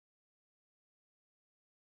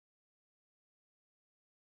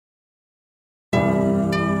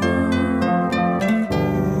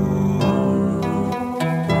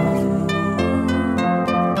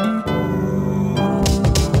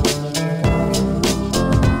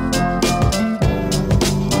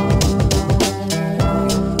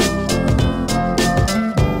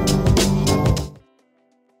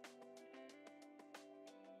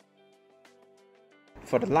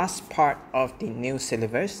for the last part of the new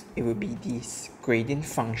syllabus, it will be this gradient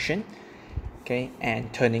function, okay,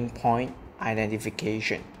 and turning point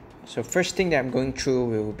identification. So first thing that I'm going through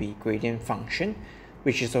will be gradient function,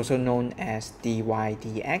 which is also known as dy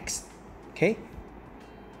dx, okay.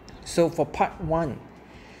 So for part 1,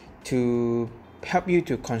 to help you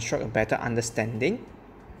to construct a better understanding,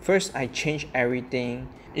 first I change everything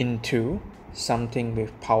into something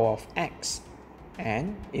with power of x,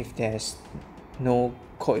 and if there's no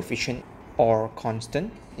coefficient or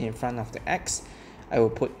constant in front of the x, I will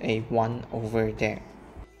put a 1 over there.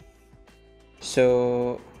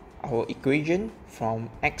 So our equation from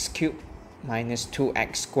x cubed minus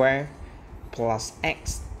 2x squared plus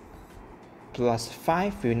x plus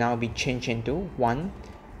 5 will now be changed into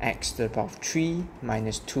 1x to the power of 3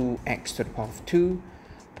 minus 2x to the power of 2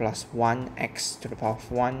 plus 1x to the power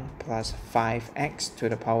of 1 plus 5x to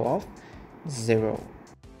the power of 0.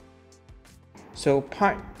 So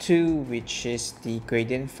part 2, which is the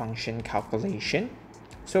gradient function calculation.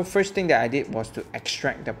 So first thing that I did was to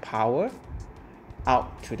extract the power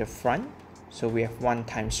out to the front. So we have 1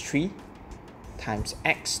 times 3 times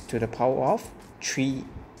x to the power of 3.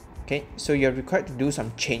 Okay, so you're required to do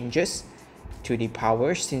some changes to the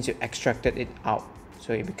power since you extracted it out.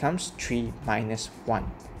 So it becomes 3 minus 1,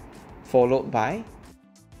 followed by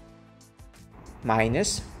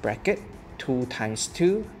minus bracket 2 times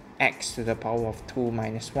 2 x to the power of 2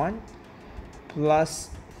 minus 1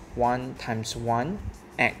 plus 1 times 1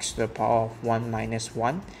 x to the power of 1 minus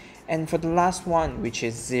 1, and for the last one, which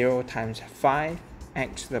is 0 times 5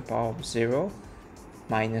 x to the power of 0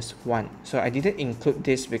 minus 1. So I didn't include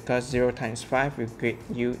this because 0 times 5 will give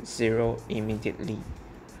you 0 immediately.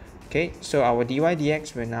 Okay, so our dy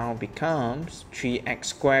dx will now becomes 3x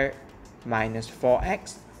squared minus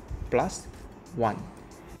 4x plus 1.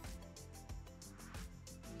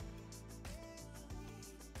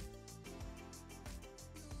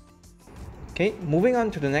 Okay, moving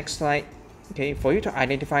on to the next slide. Okay, for you to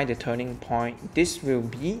identify the turning point, this will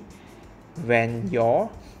be when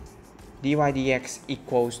your dy dx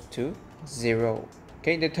equals to 0.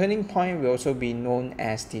 Okay, the turning point will also be known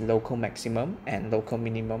as the local maximum and local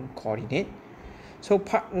minimum coordinate. So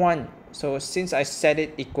part 1, so since I set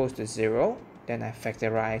it equals to 0, then I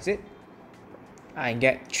factorize it. I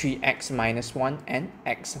get 3x minus 1 and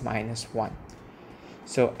x minus 1.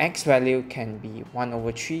 So x value can be 1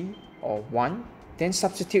 over 3 or 1. Then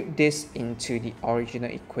substitute this into the original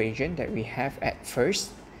equation that we have at first.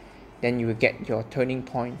 Then you will get your turning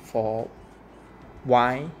point for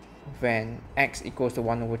y when x equals to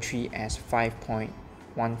 1 over 3 as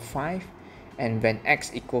 5.15, and when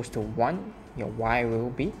x equals to 1, your y will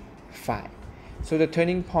be 5. So the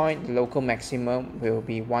turning point, the local maximum, will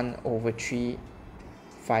be 1 over 3,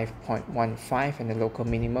 5.15, and the local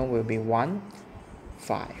minimum will be 1,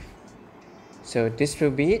 5. So this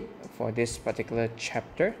will be it for this particular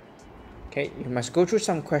chapter. Okay, you must go through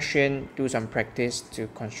some question, do some practice to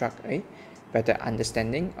construct a better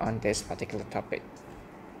understanding on this particular topic.